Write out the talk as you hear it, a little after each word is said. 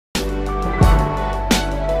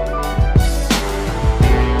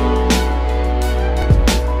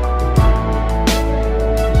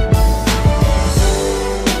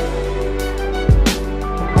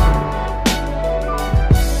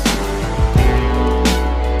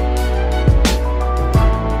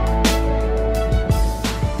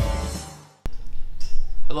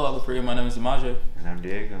Free. My name is Demaje. And I'm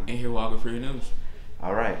Diego. And here with Auga Free News.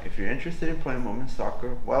 Alright, if you're interested in playing women's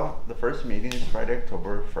soccer, well, the first meeting is Friday,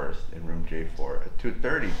 October 1st in room J4 at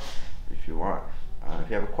 2:30 if you want. If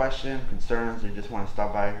you have a question, concerns, or you just want to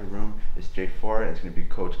stop by her room, it's J4 and it's going to be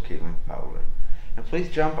Coach Caitlin Fowler. And please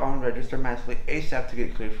jump on register massively ASAP to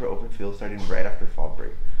get cleared for open field starting right after fall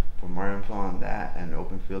break. For more info on that and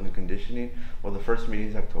open field and conditioning, well, the first meeting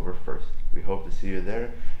is October 1st. We hope to see you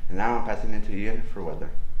there. And now I'm passing it to Ian for weather.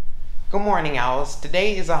 Good morning, Owls.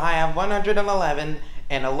 Today is a high of 111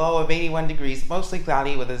 and a low of 81 degrees, mostly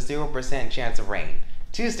cloudy with a 0% chance of rain.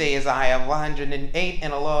 Tuesday is a high of 108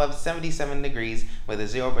 and a low of 77 degrees with a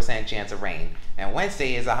 0% chance of rain. And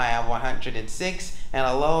Wednesday is a high of 106 and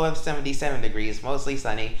a low of 77 degrees, mostly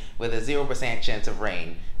sunny with a 0% chance of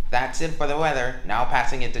rain. That's it for the weather. Now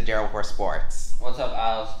passing it to Gerald for sports. What's up,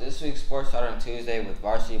 Owls? This week's sports start on Tuesday with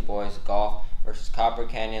varsity boys golf versus Copper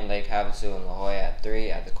Canyon Lake Havasu in La Jolla at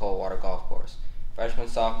 3 at the Coldwater Golf Course. Freshman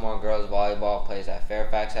sophomore girls volleyball plays at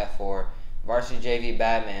Fairfax at 4. Varsity JV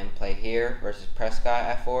badminton play here versus Prescott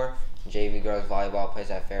at 4. JV girls volleyball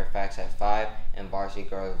plays at Fairfax at 5. And varsity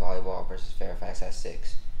girls volleyball versus Fairfax at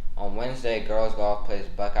 6. On Wednesday, girls golf plays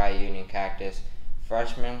Buckeye Union Cactus.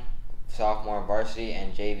 Freshman, sophomore varsity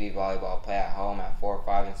and JV volleyball play at home at 4,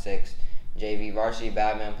 5, and 6. JV varsity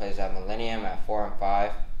badminton plays at Millennium at 4 and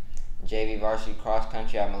 5. JV varsity cross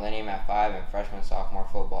country at Millennium at 5, and freshman sophomore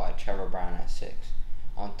football at Trevor Brown at 6.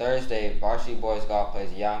 On Thursday, varsity boys golf plays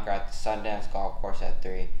Yonker at the Sundance Golf Course at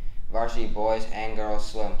 3. Varsity boys and girls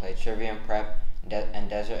swim play Trivium Prep and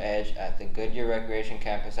Desert Edge at the Goodyear Recreation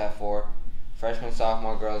Campus at 4. Freshman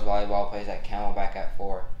sophomore girls volleyball plays at Camelback at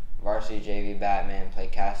 4. Varsity JV badminton play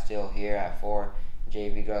Castile here at 4.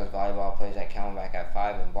 JV girls volleyball plays at Camelback at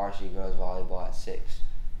 5, and varsity girls volleyball at 6.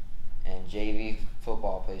 And JV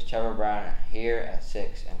football plays Trevor Brown here at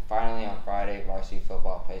 6. And finally on Friday, varsity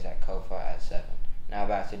football plays at Kofa at 7. Now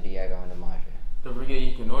back to Diego and Demaje. Don't forget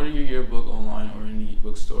you can order your yearbook online or in the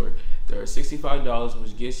bookstore. There are $65,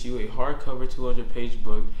 which gets you a hardcover 200-page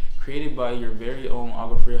book created by your very own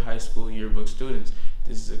Auga Free High School yearbook students.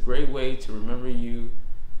 This is a great way to remember you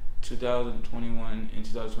 2021 and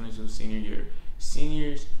 2022 senior year.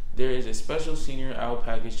 Seniors, there is a special senior owl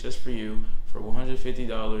package just for you for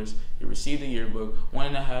 $150. You receive the yearbook,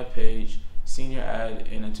 1.5-page senior ad,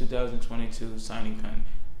 and a 2022 signing pen.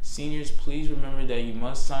 Seniors, please remember that you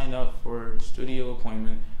must sign up for studio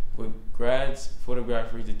appointment with Grad's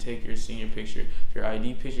Photography to take your senior picture. Your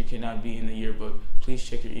ID picture cannot be in the yearbook. Please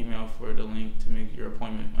check your email for the link to make your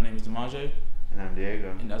appointment. My name is Demaje. And I'm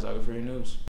Diego. And that's Auga Free News.